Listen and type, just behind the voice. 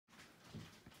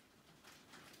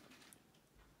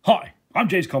Hi, I'm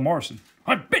James Cole Morrison.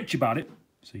 I bitch about it,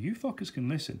 so you fuckers can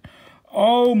listen.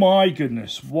 Oh my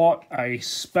goodness, what a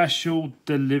special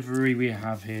delivery we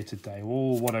have here today.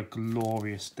 Oh, what a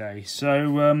glorious day.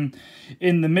 So,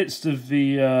 in the midst of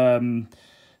the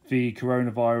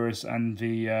coronavirus and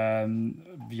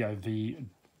the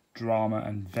drama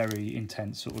and very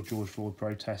intense sort of George Floyd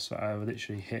protests that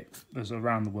literally hit us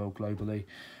around the world globally,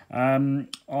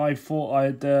 I thought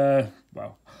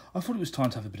I thought it was time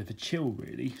to have a bit of a chill,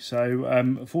 really.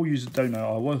 So, for you that don't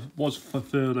know, I was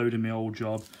furloughed in my old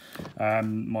job.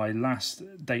 My last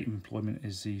date of employment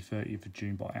is the 30th of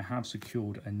June, but I have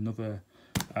secured another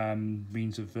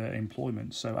means of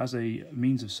employment. So, as a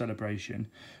means of celebration,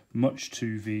 much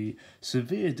to the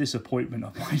severe disappointment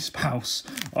of my spouse,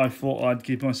 I thought I'd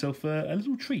give myself a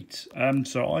little treat.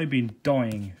 So I've been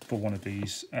dying for one of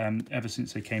these ever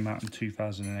since they came out in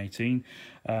 2018.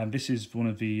 This is one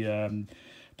of the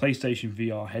PlayStation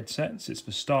VR headsets. It's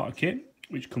the starter kit,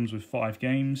 which comes with 5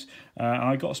 games.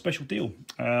 I got a special deal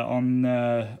on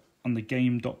the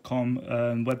game.com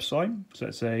website. So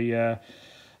it's a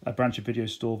branch of video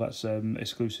store that's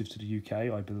exclusive to the UK,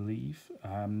 I believe.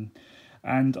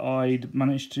 And I'd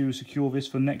managed to secure this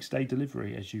for next day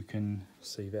delivery, as you can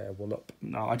see there. Well, look,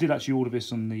 no, I did actually order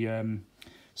this on the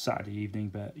Saturday evening,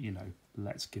 but, you know,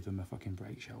 let's give them a fucking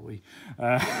break, shall we?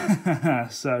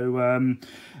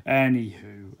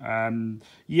 Anywho,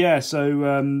 yeah,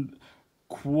 so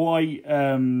quite...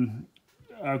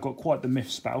 I've got quite the myth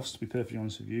spouse, to be perfectly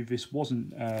honest with you. This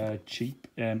wasn't cheap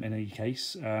in any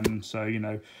case, so, you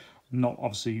know, not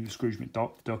obviously Scrooge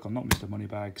McDuck. I'm not Mr.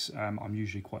 Moneybags. I'm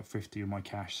usually quite thrifty with my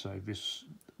cash, so this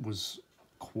was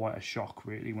quite a shock,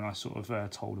 really, when I sort of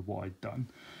told her what I'd done.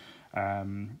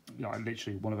 You know,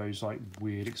 literally one of those like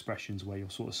weird expressions where you're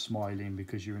sort of smiling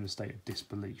because you're in a state of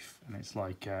disbelief, and it's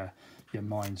like your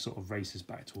mind sort of races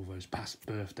back to all those past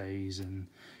birthdays and,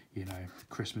 you know,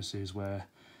 Christmases where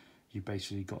you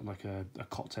basically got like a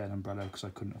cocktail umbrella because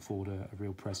I couldn't afford a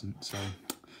real present. So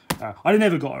I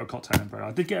never got her a cocktail umbrella.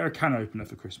 I did get her a can opener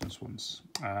for Christmas once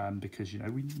because, you know,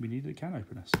 we needed a can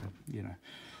opener. So, you know,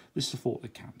 this is the thought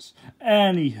that counts.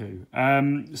 Anywho,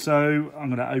 so I'm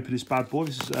going to open this bad boy.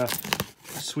 This is a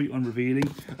sweet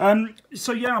unrevealing.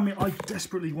 So, yeah, I mean, I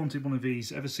desperately wanted one of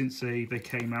these ever since they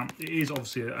came out. It is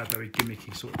obviously a very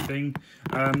gimmicky sort of thing.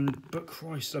 But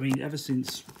Christ, I mean, ever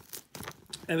since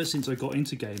I got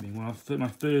into gaming, when my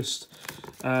first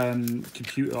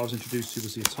computer I was introduced to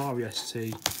was the Atari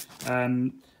ST.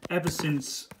 Ever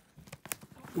since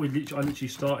I literally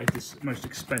started this most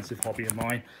expensive hobby of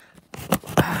mine.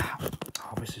 Oh,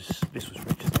 this was rich,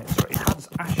 isn't it? Sorry, how does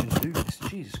Ashen do this?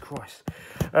 Jesus Christ.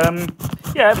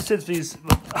 Yeah, ever since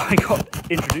I got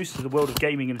introduced to the world of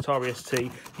gaming in Atari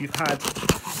ST, you've had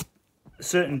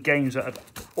certain games that have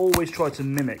always tried to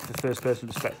mimic the first-person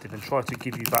perspective and try to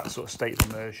give you that sort of state of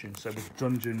immersion. So with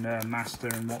Dungeon Master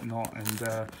and whatnot, and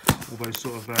all those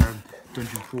sort of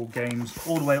dungeon crawl games,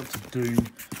 all the way up to Doom,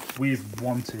 we've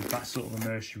wanted that sort of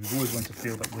immersion. We've always wanted to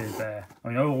feel that we're there. I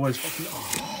mean, I always fucking...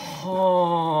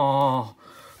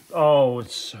 Oh,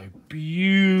 it's so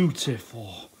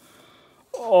beautiful.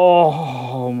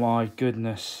 Oh, my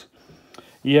goodness.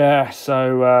 Yeah,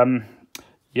 so...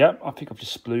 Yep, I think I've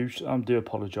just splooged. I do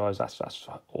apologise. That's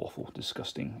awful,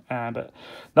 disgusting. But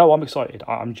no, I'm excited.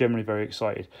 I'm generally very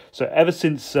excited. So ever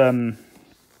since the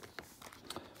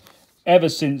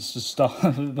start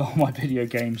of my video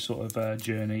game sort of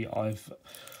journey, I've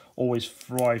always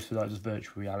thrived for those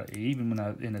virtual reality. Even when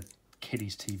I was in a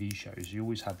kiddies TV shows, you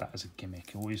always had that as a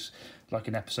gimmick. Always like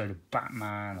an episode of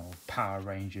Batman or Power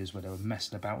Rangers where they were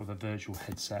messing about with a virtual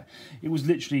headset. It was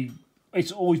literally,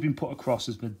 it's always been put across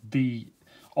as the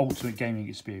ultimate gaming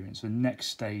experience, the next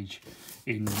stage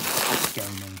in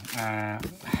gaming.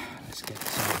 Let's get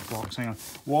this out of the box. Hang on,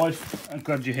 wife, I'm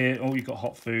glad you're here. Oh, you got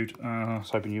hot food. I was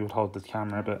hoping you would hold the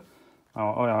camera, but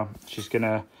oh yeah, she's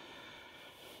gonna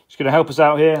help us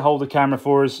out here, hold the camera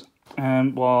for us,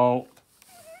 while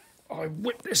I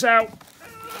whip this out.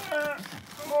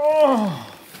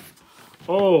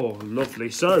 Oh,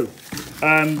 lovely. So,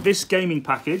 this gaming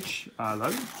package.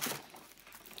 Hello.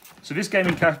 So this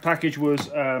gaming package was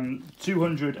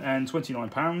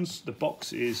 £229. The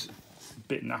box is a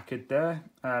bit knackered there.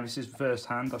 This is first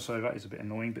hand. Sorry, that is a bit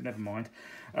annoying, but never mind.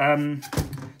 So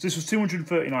this was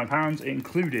 £239. It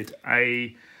included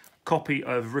a copy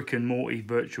of Rick and Morty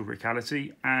Virtual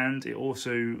Reality, and it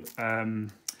also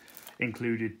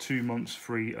included 2 months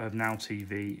free of Now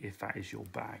TV, if that is your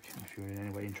bag, if you're in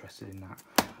any way interested in that.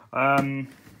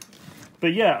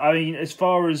 But yeah, I mean, as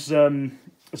far as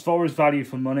value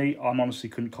for money, I honestly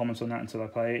couldn't comment on that until I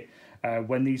play it.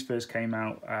 When these first came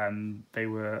out, they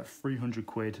were 300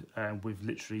 quid with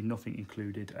literally nothing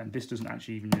included, and this doesn't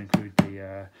actually even include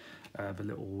the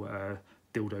little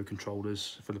dildo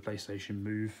controllers for the PlayStation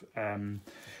Move,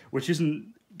 which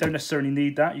don't necessarily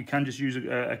need that. You can just use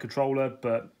a controller,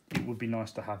 but it would be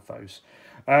nice to have those.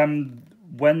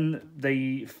 When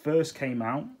they first came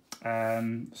out,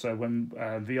 so when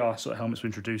VR sort of helmets were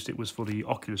introduced, it was for the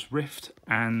Oculus Rift,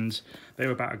 and they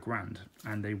were about £1,000,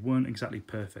 and they weren't exactly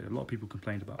perfect. A lot of people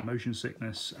complained about motion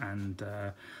sickness, and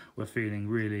were feeling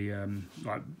really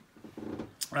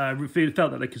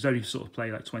felt that they could only sort of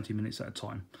play like 20 minutes at a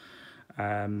time.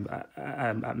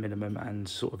 At minimum, and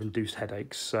sort of induced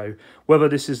headaches. So whether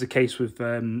this is the case with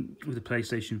the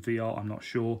PlayStation VR, I'm not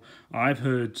sure. I've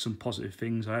heard some positive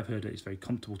things. I've heard that it's very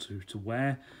comfortable to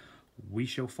wear. We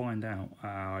shall find out.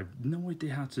 I have no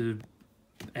idea how to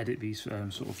edit these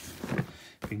sort of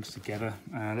things together.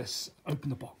 Let's open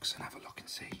the box and have a look and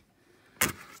see.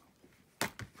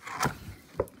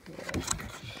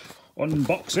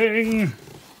 Unboxing.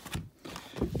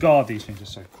 God, these things are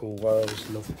so cool. I always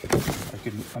love a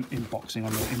good unboxing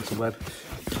on the interweb.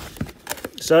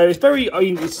 So it's very, I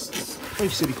mean, it's a very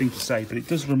silly thing to say, but it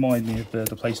does remind me of the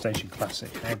PlayStation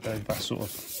Classic. That sort of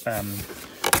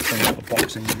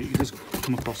boxing. It does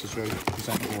come across as very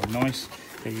presentable and nice.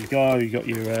 There you go. You got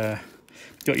your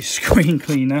screen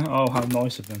cleaner. Oh, how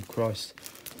nice of them! Christ,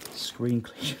 screen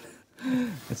cleaner.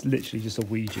 It's literally just a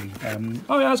Ouija.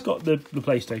 Oh yeah, it's got the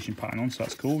PlayStation pattern on, so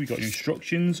that's cool. You've got your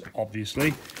instructions,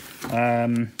 obviously.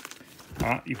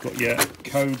 You've got your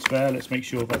codes there. Let's make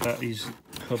sure that is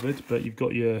covered. But you've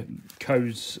got your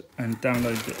codes and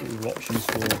download options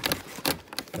for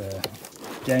the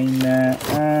game there.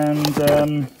 And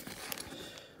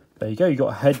there you go. You've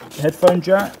got a headphone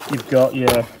jack. You've got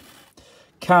your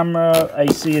camera,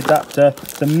 AC adapter.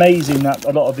 It's amazing that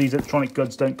a lot of these electronic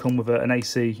goods don't come with an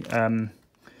AC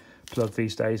plug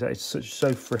these days. It's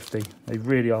so thrifty. They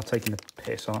really are taking the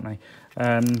piss, aren't they?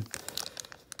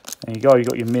 There you go. You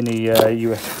got your mini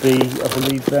USB, I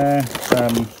believe there.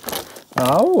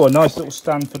 Oh, a nice little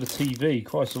stand for the TV.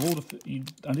 Christ, of all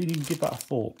I didn't even give that a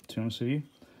thought, to be honest with you.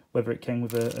 Whether it came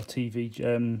with a TV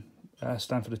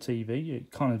stand for the TV,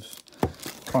 it kind of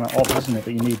odd, isn't it,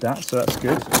 that you need that, so that's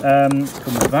good. Come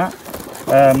with that.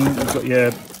 You've got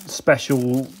your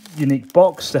special unique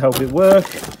box to help it work.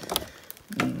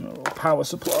 Power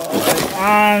supply.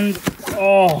 And,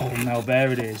 oh, now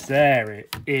there it is. There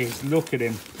it is. Look at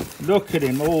him. Look at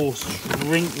him, all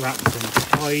shrink wrapped and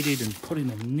tidied and put in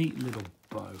a neat little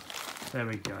bow. There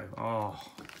we go. Oh,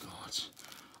 God.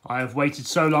 I have waited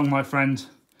so long, my friend.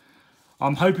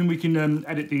 I'm hoping we can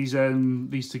edit these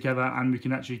together, and we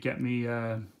can actually get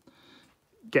a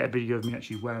video of me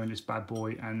actually wearing this bad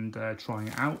boy and trying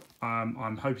it out.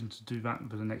 I'm hoping to do that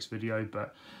for the next video,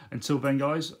 but until then,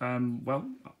 guys, well,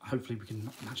 hopefully we can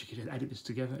actually edit this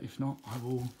together. If not, I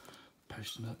will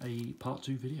post a part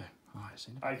 2 video. All right,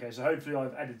 see you. Okay, so hopefully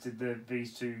I've edited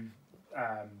these two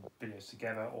videos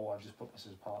together, or I've just put this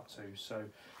as part 2. So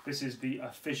this is the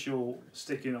official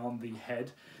sticking on the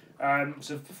head.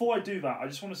 So before I do that, I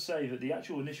just want to say that the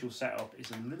actual initial setup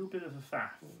is a little bit of a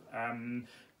faff.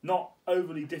 Not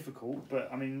overly difficult, but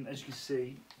I mean, as you can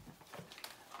see,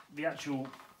 the actual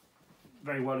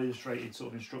very well illustrated sort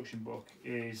of instruction book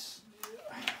is,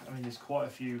 I mean, there's quite a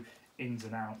few ins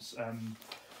and outs.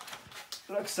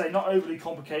 Like I say, not overly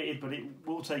complicated, but it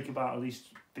will take about at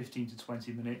least 15 to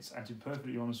 20 minutes. And to be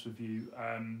perfectly honest with you,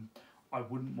 I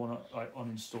wouldn't want to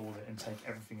uninstall it and take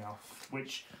everything off,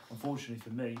 which unfortunately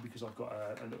for me, because I've got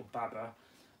a little babber,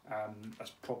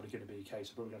 that's probably going to be the case.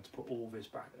 I'm probably going to have to put all this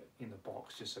back in the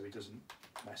box just so it doesn't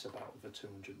mess about with a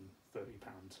 £230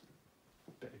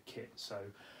 bit of kit. So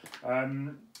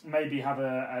maybe have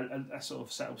a sort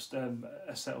of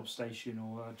setup station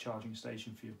or a charging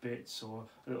station for your bits, or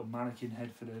a little mannequin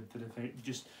head for the thing,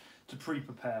 just to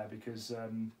pre-prepare, because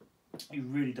you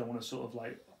really don't want to sort of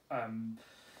like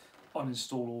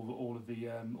uninstall all of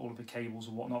the cables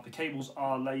and whatnot. The cables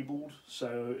are labelled,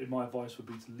 so my advice would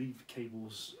be to leave the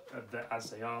cables as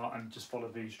they are and just follow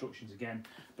the instructions again.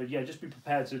 But yeah, just be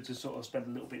prepared to sort of spend a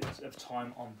little bit of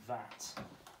time on that.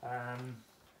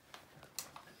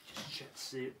 Just check to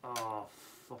see. Oh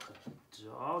fuck!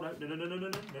 Oh no!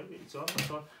 It's on.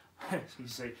 It's on. As you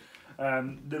see,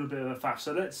 little bit of a faff.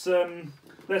 So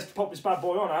let's pop this bad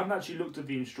boy on. I haven't actually looked at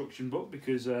the instruction book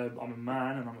because I'm a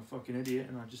man and I'm a fucking idiot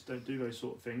and I just don't do those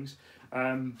sort of things.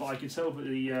 But I can tell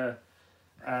that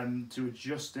to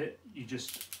adjust it, you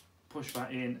just push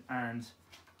that in and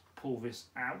pull this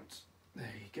out. There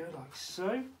you go, like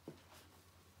so.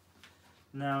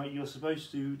 Now you're supposed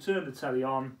to turn the telly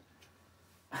on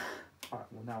Right,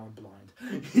 well now I'm blind.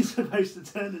 You're supposed to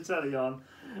turn the telly on,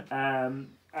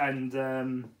 and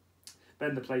then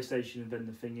the PlayStation, and then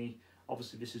the thingy.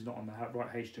 Obviously, this is not on the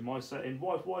right HDMI setting.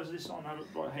 Why is this not on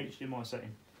the right HDMI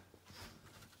setting?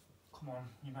 Come on,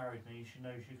 you married me. You should know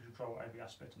you should control every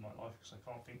aspect of my life because I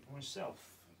can't think for myself.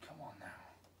 Come on now.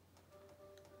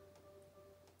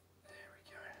 There we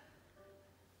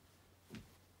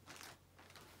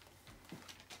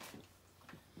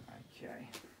go. Okay.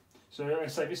 So,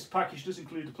 as I say, this package does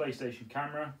include the PlayStation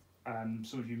camera.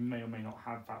 Some of you may or may not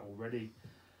have that already.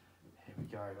 Here we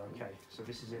go. Okay, so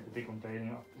this is it, the big one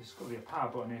dating up. There's got to be a power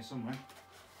button here somewhere.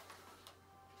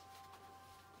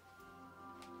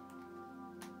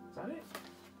 Is that it?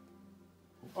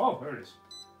 Oh, there it is.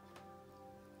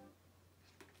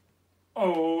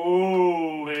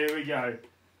 Oh, here we go.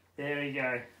 Here we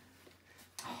go.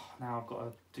 Oh, now I've got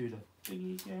to do the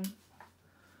thingy again.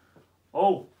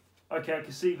 Oh, okay. I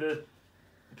can see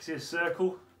a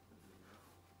circle.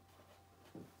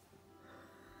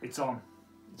 It's on.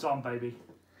 It's on, baby.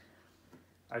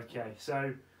 Okay,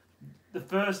 so the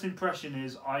first impression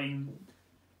is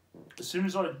as soon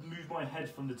as I move my head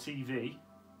from the TV,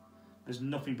 there's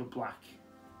nothing but black.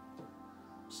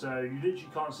 So you literally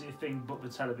can't see a thing but the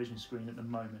television screen at the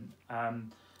moment. As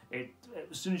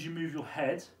soon as you move your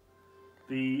head,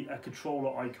 the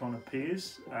controller icon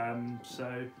appears. So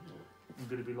I'm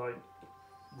going to be like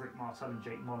Rick Martel and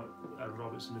Jake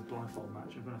Roberts in the blindfold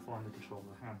match. I'm going to find the controller.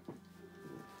 Hang on.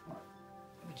 Right.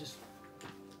 Let me just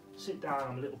sit down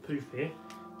on a little poof here.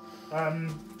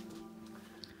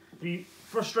 The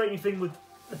frustrating thing with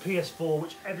the PS4,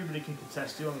 which everybody can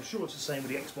contest to, I'm sure it's the same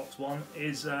with the Xbox One,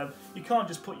 is you can't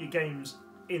just put your games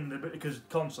in the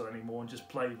console anymore and just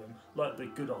play them like the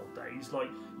good old days, like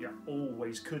you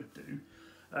always could do.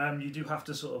 You do have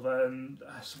to sort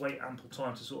of wait ample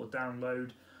time to sort of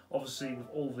download. Obviously, with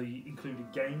all the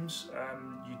included games,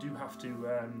 you do have to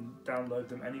download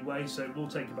them anyway, so it will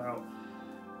take about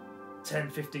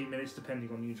 10-15 minutes depending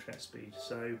on the internet speed.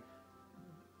 So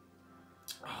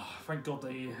thank God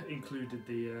they included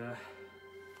the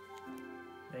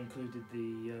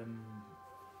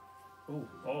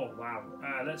oh wow.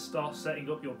 Let's start setting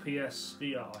up your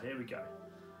PSVR. Here we go.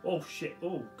 Oh shit.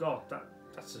 Oh god,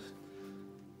 that's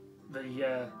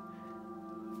the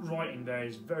writing there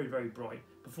is very, very bright.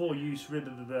 Before use, rid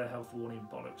of the health warning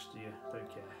bollocks, do you? Don't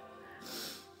care.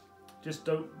 Just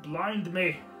don't blind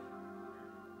me.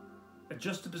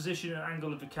 Adjust the position and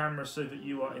angle of the camera so that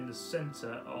you are in the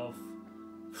centre of...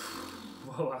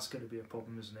 Well, that's going to be a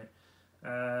problem, isn't it?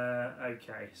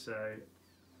 Okay, so...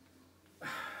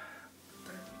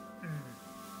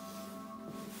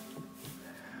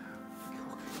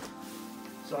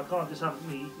 So I can't just have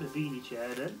the beanie chair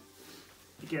then.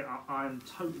 Again, I'm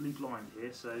totally blind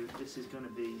here, so this is going to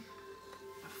be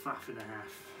a faff and a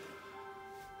half.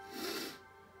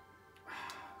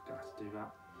 Gonna have to do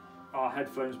that. Our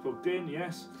headphones plugged in,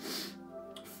 yes.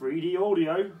 3D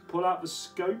audio. Pull out the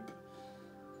scope.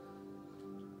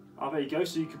 Oh, there you go.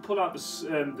 So you can pull out the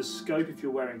scope if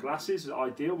you're wearing glasses. It's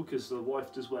ideal because the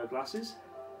wife does wear glasses.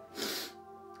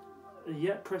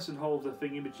 Yep, press and hold the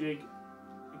thingy-majig.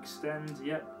 Extend.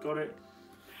 Yep, got it.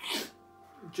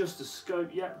 Just the scope,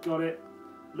 yep, got it.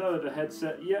 Lower the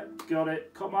headset, yep, got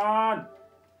it. Come on!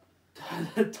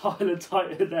 Tyler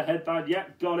tighten the headband,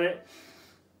 yep, got it.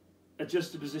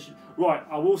 Adjust the position. Right,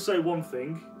 I will say one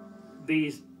thing.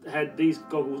 These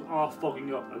goggles are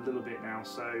fogging up a little bit now,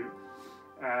 so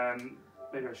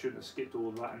maybe I shouldn't have skipped all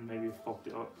of that and maybe fogged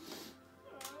it up.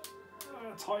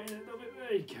 Tighten it a little bit,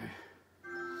 there you go.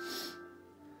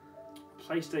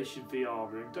 PlayStation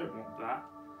VR room, don't want that.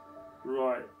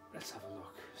 Right. Let's have a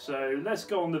look. So let's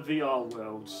go on the VR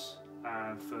worlds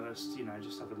first, you know,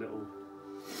 just have a little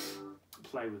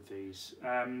play with these.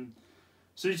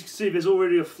 So as you can see, there's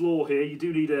already a floor here. You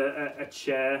do need a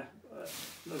chair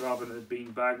rather than a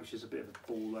beanbag, which is a bit of a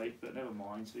ball ache, but never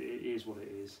mind, it is what it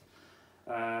is.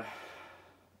 I've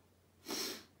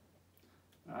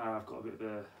got a bit of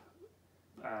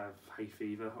a hay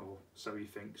fever, or so he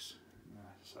thinks.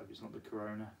 So it's not the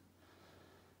corona.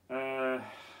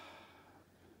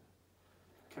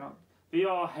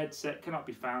 VR headset cannot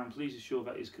be found. Please ensure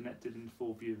that is connected in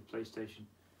full view of the PlayStation.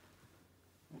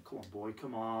 Oh, come on, boy.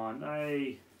 Come on.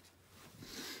 Hey.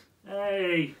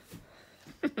 Hey.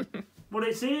 Well,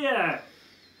 it's here.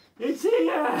 It's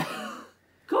here.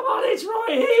 Come on, it's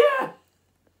right here.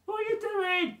 What are you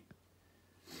doing?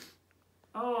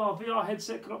 Oh, VR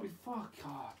headset cannot be... Fuck.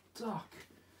 Oh, duck.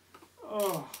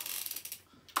 Oh.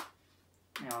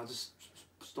 Yeah, I'll just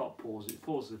stop pausing.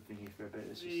 Pause the thingy for a bit.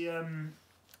 It's just...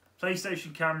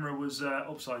 PlayStation camera was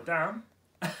upside down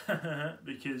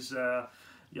because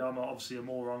Yeah, I'm obviously a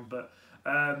moron, but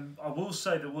I will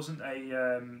say there wasn't any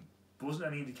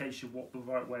indication what the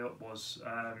right way up was.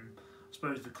 I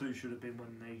suppose the clue should have been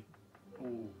when they.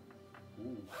 Oh,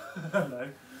 hello.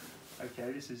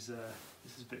 Okay, this is a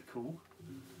bit cool.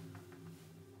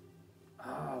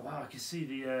 Oh wow, I can see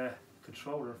the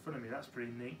controller in front of me. That's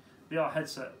pretty neat. VR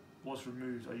headset was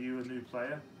removed. Are you a new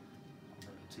player? The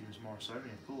team's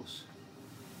Morrisoni, of course.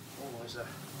 Oh, there's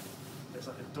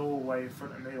like a doorway in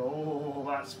front of me. Oh,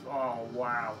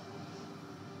 wow.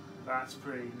 That's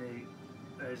pretty neat.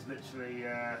 There's literally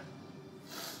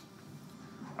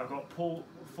I've got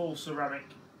full ceramic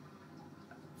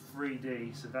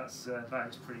 3D, so that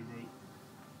is pretty neat.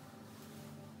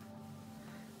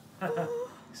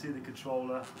 You see the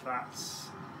controller? That's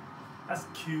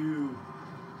cute.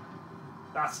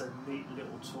 That's a neat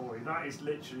little toy. That is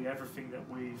literally everything that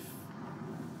we've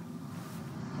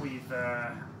been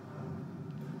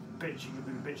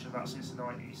bitching about since the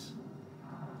 90s.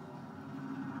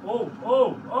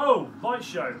 Oh, light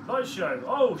show.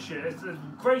 Oh shit, it's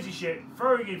crazy shit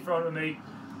throwing in front of me.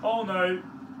 Oh no,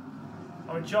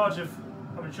 I'm in charge of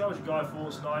Guy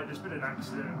Fawkes tonight. There's been an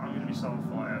accident. I'm going to be set on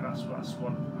fire. That's the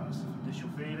initial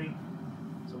feeling.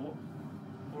 So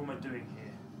what am I doing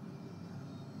here?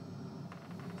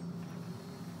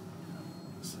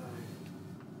 So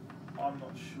I'm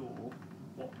not sure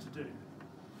what to do.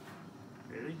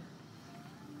 Really?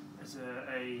 There's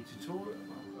a tutorial.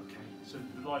 Oh, okay, so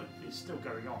the light is still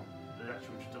going on. The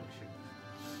actual introduction.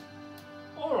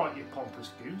 All right, you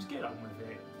pompous goons, get on with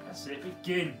it. That's it.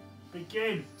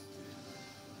 Begin.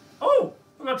 Oh,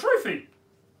 I've got a trophy.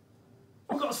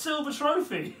 I've got a silver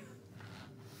trophy.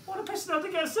 What a piss to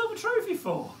get a silver trophy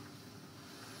for?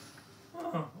 Oh,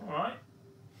 all right.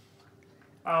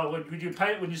 Oh, when you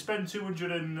pay when you spend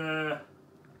 200 and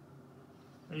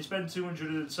when you spend 200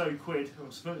 and so quid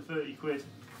or 30 quid.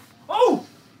 Oh,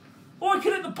 I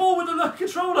can hit the ball with the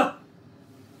controller.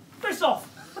 Piss off.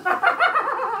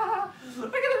 I can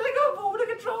hit the ball with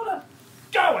the controller.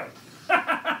 Going.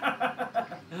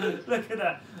 Look at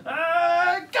that.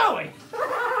 Going.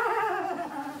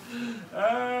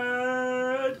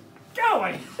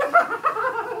 Going.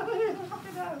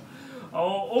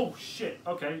 Oh shit.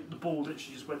 Okay, the ball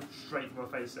literally just went straight for my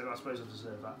face there. I suppose I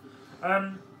deserve that.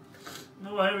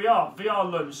 Well, here we are.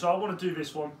 VR lunge. So I want to do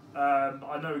this one.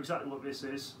 I know exactly what this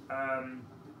is. Learn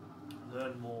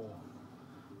more.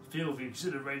 Feel the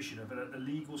exhilaration of an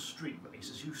illegal street race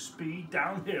as you speed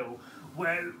downhill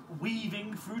while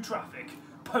weaving through traffic.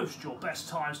 Post your best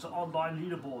times to online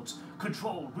leaderboards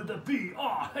controlled with a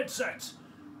VR headset.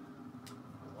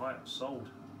 Alright, I'm sold.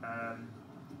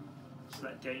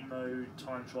 Select game mode,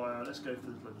 time trial. Let's go for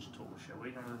the lunge tour, shall we?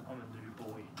 I'm a new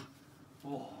boy.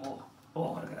 Oh,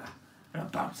 look at that. And a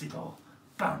bouncy ball.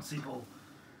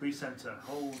 Recenter.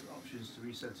 Hold options to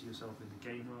recenter yourself in the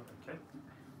game mode. Okay.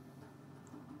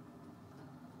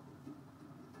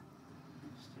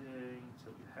 Steering,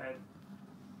 tilt your head.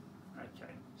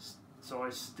 Okay. So I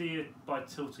steer by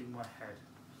tilting my head.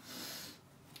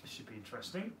 This should be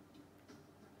interesting.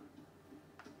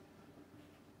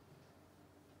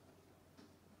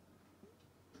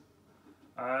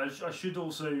 I should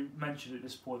also mention at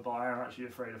this point that I am actually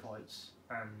afraid of heights,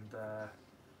 and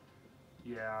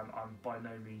yeah, I'm by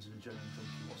no means an adrenaline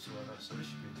junkie whatsoever, so this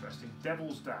should be interesting.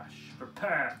 Devil's Dash,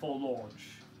 prepare for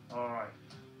launch. Alright.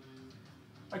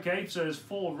 Okay, so there's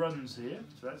 4 runs here,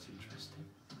 so that's interesting.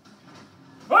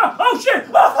 Oh shit!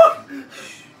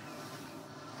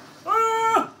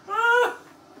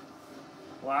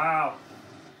 Wow.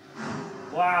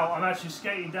 Wow, I'm actually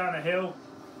skating down a hill.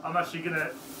 I'm actually going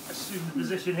to assume the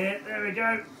position here. There we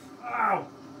go. Ow!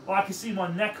 Oh, I can see my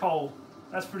neck hole.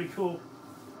 That's pretty cool.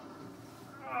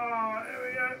 Oh, there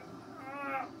we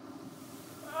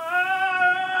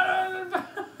go.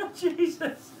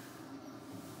 Jesus.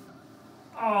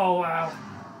 Oh, wow.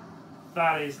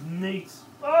 That is neat.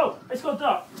 Oh, it's gone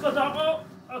dark. Oh,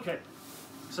 okay.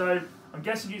 So, I'm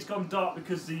guessing it's gone dark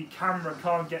because the camera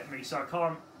can't get me, so I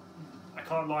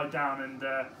can't lie down and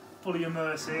fully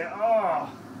immerse here. Oh.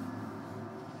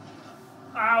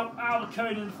 Ow, the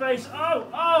cone in the face.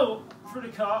 Oh, through the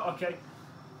car. Okay.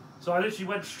 So I literally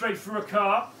went straight through a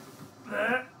car.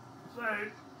 There.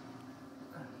 So.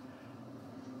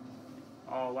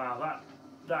 Oh, wow,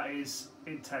 that is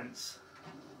intense.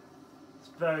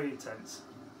 It's very intense.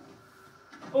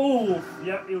 Oh,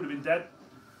 yeah, he would have been dead.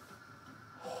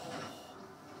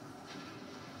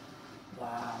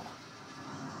 Wow.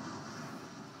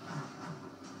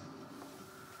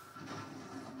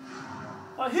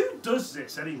 Like, who does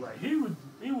this anyway? Who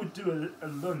would do a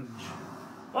lunge?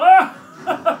 Ah!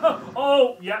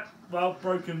 Oh, yeah. Well,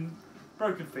 broken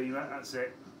femur. That's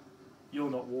it. You're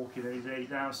not walking any day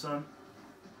now, son.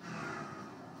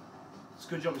 It's a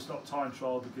good job it's not time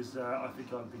trial, because I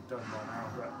think I'd be done by now.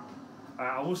 But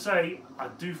I will say I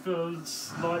do feel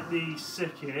slightly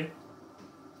sick here,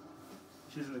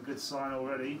 which isn't a good sign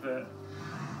already. But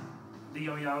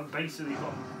I've basically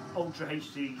got Ultra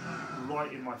HD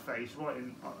right in my face, right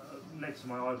in next to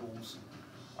my eyeballs.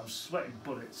 I'm sweating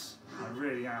bullets. I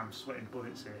really am sweating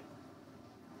bullets here.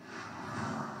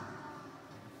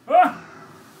 Ah!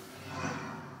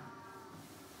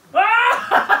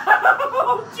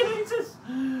 Oh, Jesus!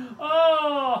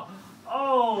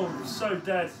 Oh, so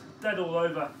dead all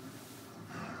over.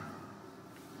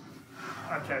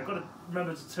 Okay, I've got to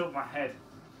remember to tilt my head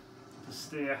to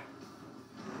steer.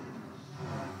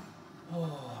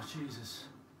 Oh, Jesus.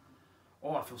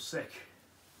 Oh, I feel sick.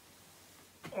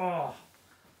 Oh,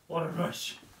 what a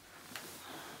rush.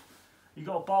 You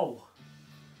got a bowl?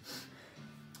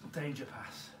 Danger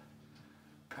pass.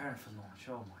 Preparing for launch.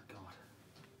 Oh my God.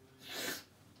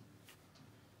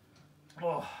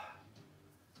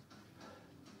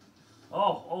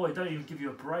 Oh, they don't even give you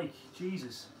a break.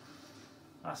 Jesus.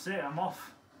 That's it, I'm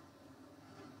off.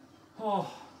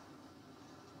 Oh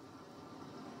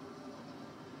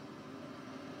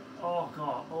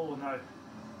God, oh no.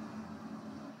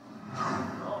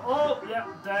 Oh, yeah,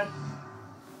 dead.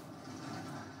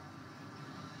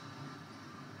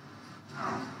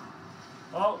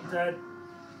 Oh, dead.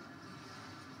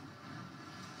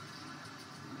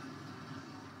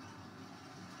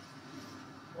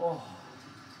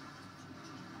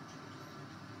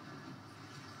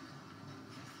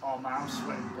 Oh man, I'm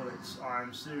sweating bullets.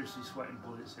 I'm seriously sweating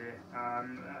bullets here.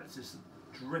 It's just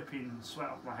dripping sweat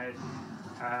off my head.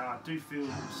 I do feel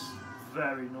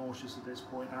very nauseous at this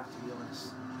point, I have to be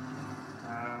honest.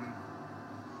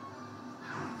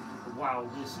 Wow,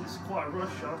 this is quite a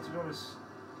rush, I have to be honest.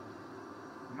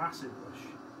 Massive rush.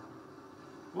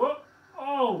 What?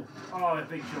 Oh, a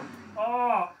big jump.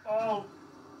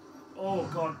 Oh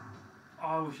God.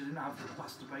 I wish I didn't have the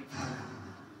plastic bacon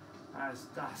there.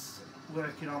 That's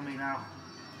working on me now.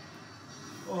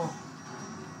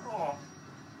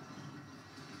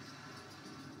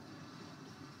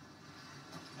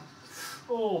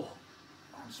 Oh,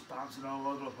 I'm just bouncing all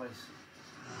over the place.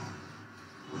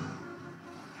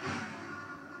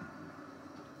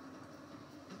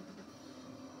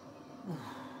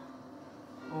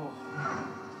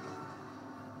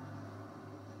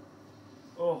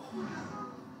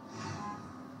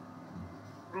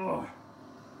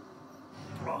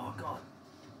 Oh God.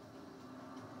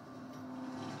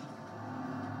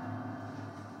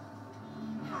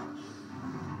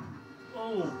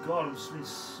 Oh God, I've just been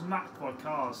smacked by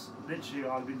cars. Literally,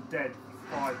 I've been dead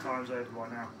 5 times over by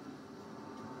now.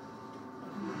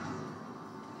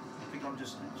 I think I'm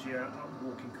just literally a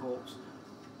walking corpse.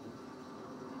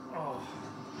 Oh.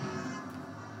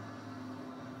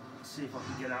 Let's see if I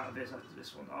can get out of this after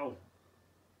this one. Oh.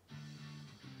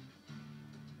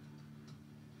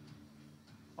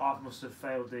 I must have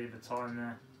failed the time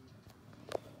there.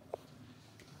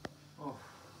 Oh.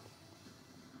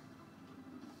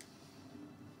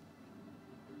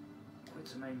 Quit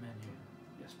to main menu.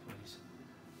 Yes, please.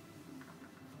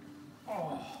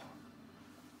 Oh.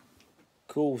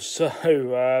 Cool. So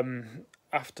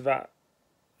after that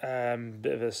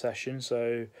bit of a session,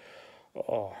 so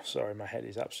sorry, my head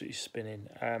is absolutely spinning.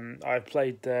 I've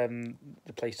played the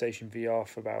PlayStation VR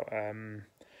for about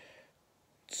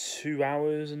 2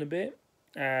 hours and a bit.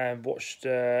 Watched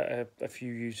a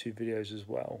few YouTube videos as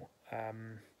well.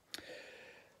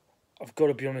 I've got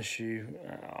to be honest with you,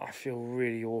 I feel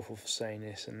really awful for saying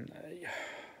this, and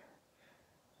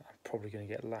I'm probably going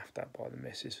to get laughed at by the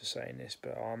missus for saying this,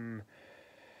 but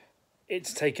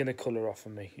it's taken the colour off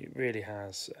of me. It really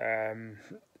has.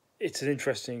 It's an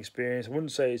interesting experience. I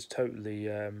wouldn't say it's totally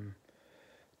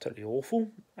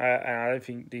awful, and I don't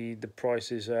think the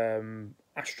price is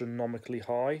astronomically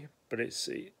high, but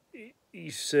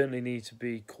you certainly need to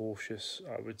be cautious,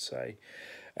 I would say.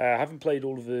 I haven't played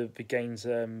all of the games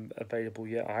available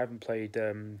yet. I haven't played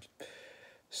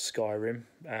Skyrim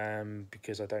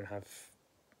because I don't have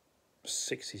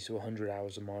 60 to 100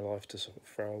 hours of my life to sort of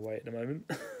throw away at the moment.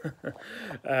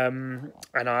 And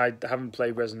I haven't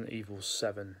played Resident Evil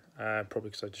 7, probably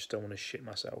because I just don't want to shit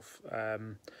myself.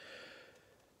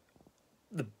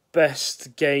 The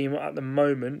best game at the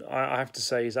moment, I have to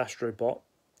say, is Astrobot.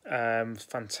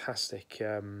 Fantastic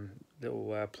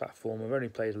little platform. I've only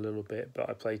played a little bit, but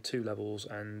I played 2 levels,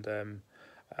 and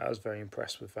I was very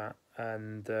impressed with that.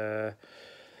 And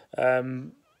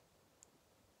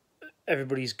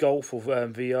everybody's goal for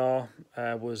VR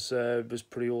was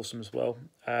pretty awesome as well.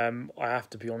 I have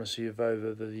to be honest with you,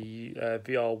 over the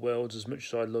VR worlds, as much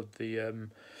as I love the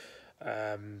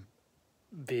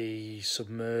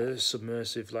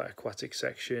submersive like aquatic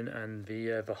section, and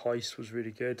the heist was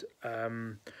really good.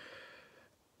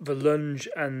 The lunge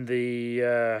and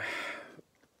the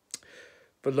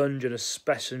lunge and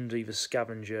especially the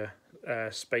scavenger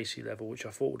spacey level, which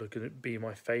I thought would be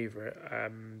my favourite.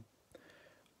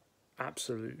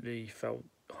 Absolutely felt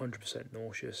 100%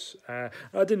 nauseous. I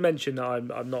did mention that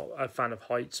I'm not a fan of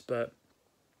heights, but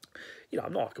you know,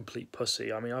 I'm not a complete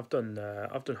pussy. I mean, I've done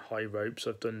high ropes,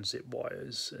 I've done zip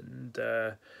wires, and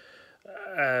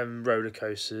roller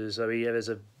coasters. I mean, yeah, there's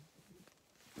a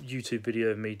YouTube video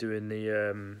of me doing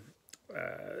the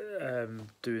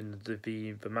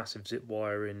massive zip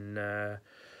wire in where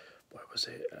was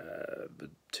it? The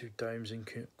two domes in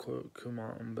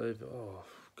Kumar. Oh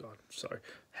God, sorry,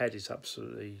 head is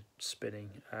absolutely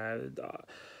spinning.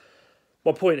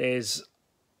 My point is,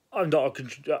 I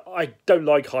don't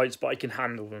like heights, but I can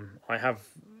handle them. I have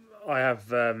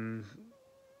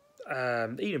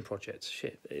Eden Project.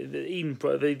 Shit,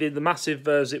 the massive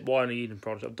zip wire in the Eden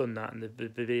Project. I've done that, and the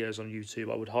videos on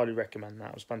YouTube. I would highly recommend that.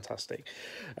 It was fantastic.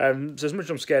 So as much as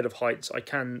I'm scared of heights, I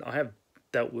have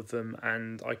dealt with them,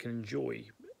 and I can enjoy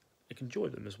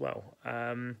them as well.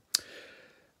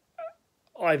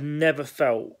 I've never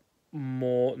felt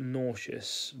more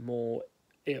nauseous, more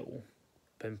ill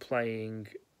than playing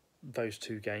those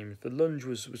two games. The lunge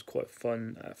was quite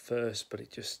fun at first, but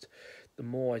it just, the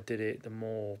more I did it, the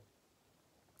more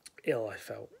ill I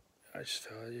felt. I just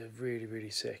felt really,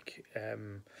 really sick.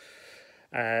 And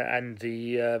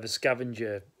the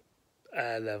scavenger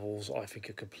levels, I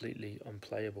think, are completely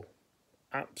unplayable.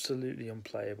 Absolutely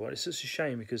unplayable. It's such a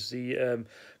shame, because the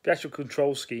actual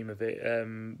control scheme of it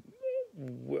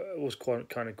was quite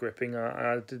kind of gripping.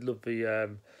 I did love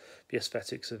the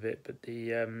aesthetics of it, but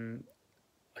I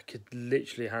could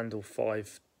literally handle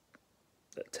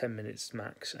 10 minutes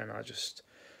max, and I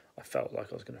felt like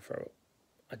I was going to throw up.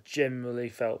 I generally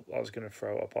felt I was going to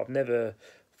throw up. I've never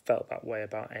felt that way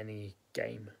about any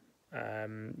game.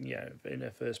 You know, in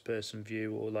a first person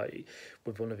view, or like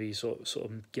with one of these sort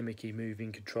of gimmicky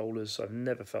moving controllers. I've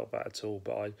never felt that at all,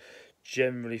 but I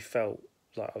generally felt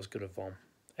like I was going to vom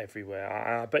everywhere.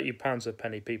 I bet you pounds a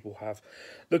penny people have.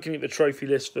 Looking at the trophy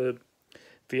list for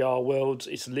VR Worlds,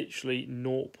 it's literally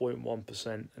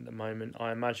 0.1% at the moment.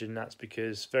 I imagine that's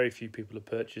because very few people have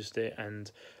purchased it,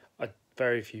 and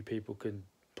very few people can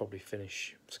probably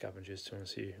finish Scavengers, to be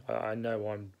honest with you. I know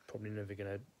I'm probably never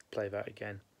going to play that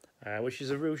again. Which is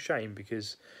a real shame,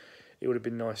 because it would have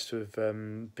been nice to have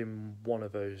been one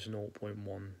of those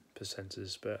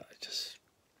 0.1%ers, but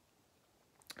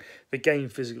the game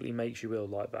physically makes you ill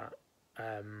like that.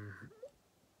 Yeah,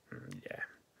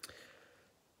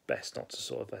 best not to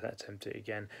sort of attempt it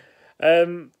again.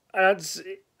 The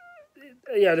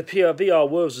VR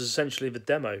Worlds was essentially the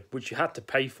demo, which you had to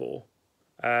pay for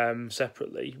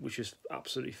separately, which is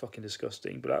absolutely fucking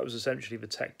disgusting, but that was essentially the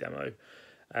tech demo.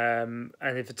 And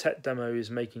if a tech demo is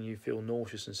making you feel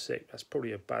nauseous and sick, that's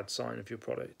probably a bad sign of your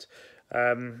product.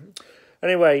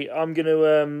 Anyway, I'm going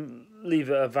to leave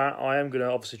it at that. I am going to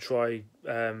obviously try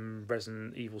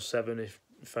Resident Evil 7, if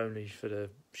only for the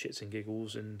shits and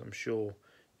giggles, and I'm sure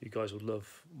you guys will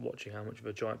love watching how much of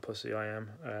a giant pussy I am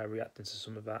reacting to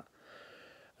some of that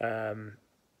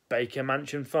Baker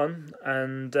Mansion fun.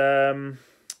 And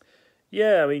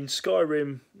yeah, I mean,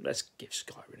 Skyrim, let's give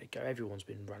Skyrim a go. Everyone's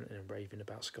been ranting and raving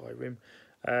about Skyrim.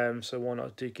 So why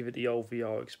not give it the old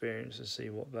VR experience and see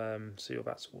what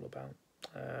that's all about.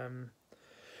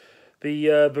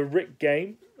 The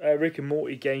Rick and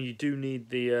Morty game, you do need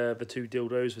the two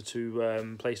dildos, the two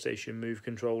PlayStation Move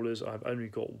controllers. I've only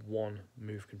got one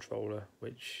Move controller,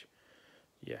 which,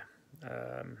 yeah,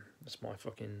 that's my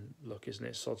fucking luck, isn't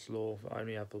it? Sod's law. I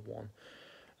only have the one.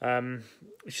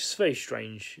 It's just very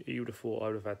strange. You would have thought I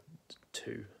would have had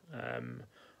two.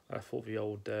 I thought the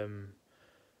old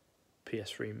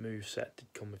PS3 move set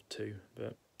did come with two,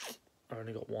 but I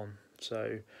only got one.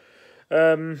 So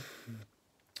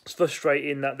it's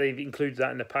frustrating that they've included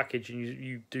that in the package, and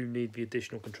you do need the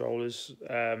additional controllers.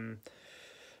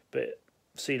 But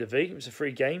C to V, it's a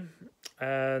free game,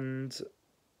 and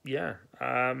yeah,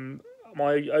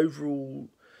 my overall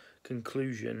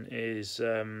conclusion is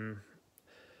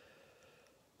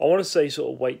I want to say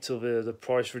sort of wait till the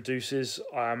price reduces.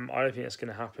 I don't think that's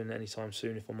going to happen anytime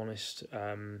soon, if I'm honest.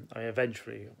 I mean,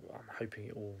 eventually, I'm hoping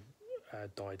it will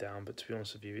die down, but to be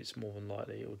honest with you, it's more than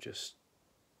likely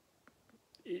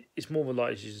it's more than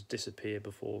likely to just disappear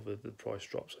before the price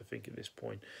drops, I think, at this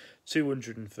point.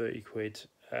 230 quid.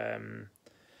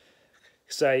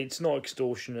 say it's not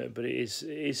extortionate, but it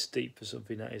is steep for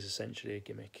something that is essentially a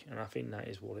gimmick, and I think that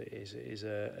is what it is. It is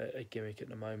a gimmick at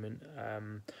the moment.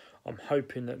 I'm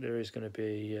hoping that there is going to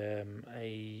be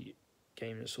a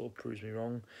game that sort of proves me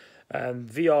wrong.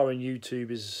 VR and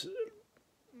YouTube is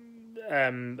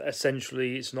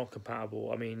essentially it's not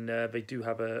compatible. I mean, they do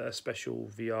have a special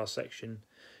VR section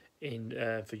in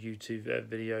for YouTube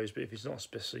videos, but if it's not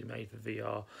especially made for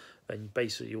VR, then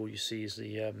basically all you see is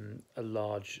the a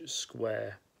large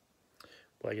square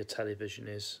where your television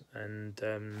is, and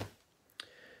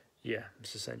yeah,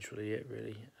 that's essentially it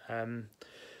really.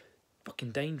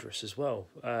 Fucking dangerous as well.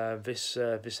 This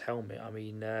helmet. I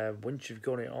mean, once you've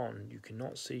got it on, you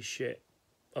cannot see shit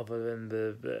other than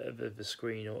the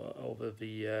screen or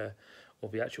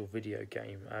the actual video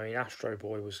game. I mean, Astro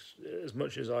Boy was, as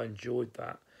much as I enjoyed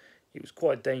that, it was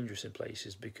quite dangerous in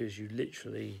places because you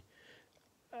literally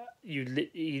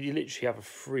have a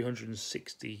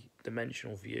 360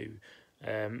 dimensional view,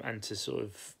 and to sort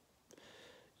of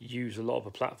use a lot of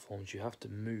the platforms, you have to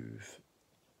move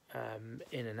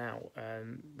in and out,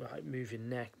 like move your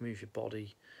neck, move your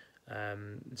body,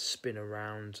 spin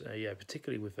around. Yeah,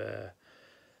 particularly with the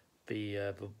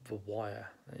wire,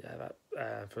 that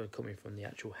coming from the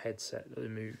actual headset that they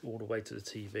move all the way to the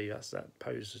TV. That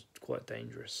poses quite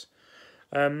dangerous.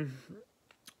 Oh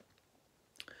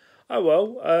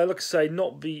well, like I say,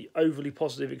 not the overly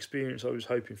positive experience I was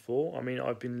hoping for. I mean,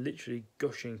 I've been literally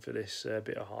gushing for this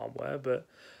bit of hardware, but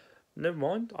never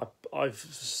mind. I've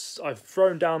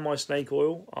thrown down my snake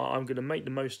oil. I'm going to make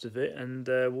the most of it, and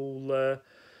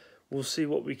we'll see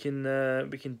what we can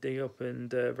dig up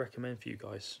and recommend for you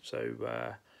guys. So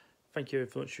thank you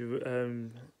very much for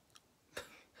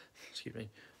excuse me.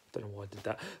 Don't know why I did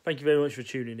that. Thank you very much for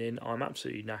tuning in. I'm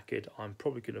absolutely knackered. I'm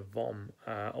probably going to vom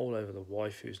all over the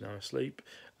wife who's now asleep,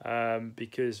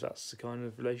 because that's the kind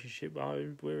of relationship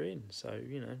we're in. So,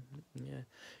 you know, yeah,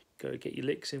 go get your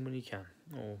licks in when you can,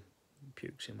 or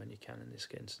pukes in when you can in this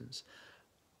instance.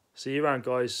 See you around,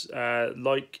 guys.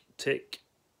 Like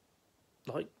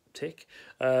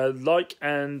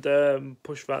and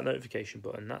push that notification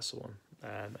button. That's the one.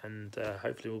 And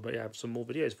hopefully we'll have some more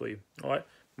videos for you. All right,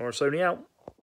 Morrisoni out.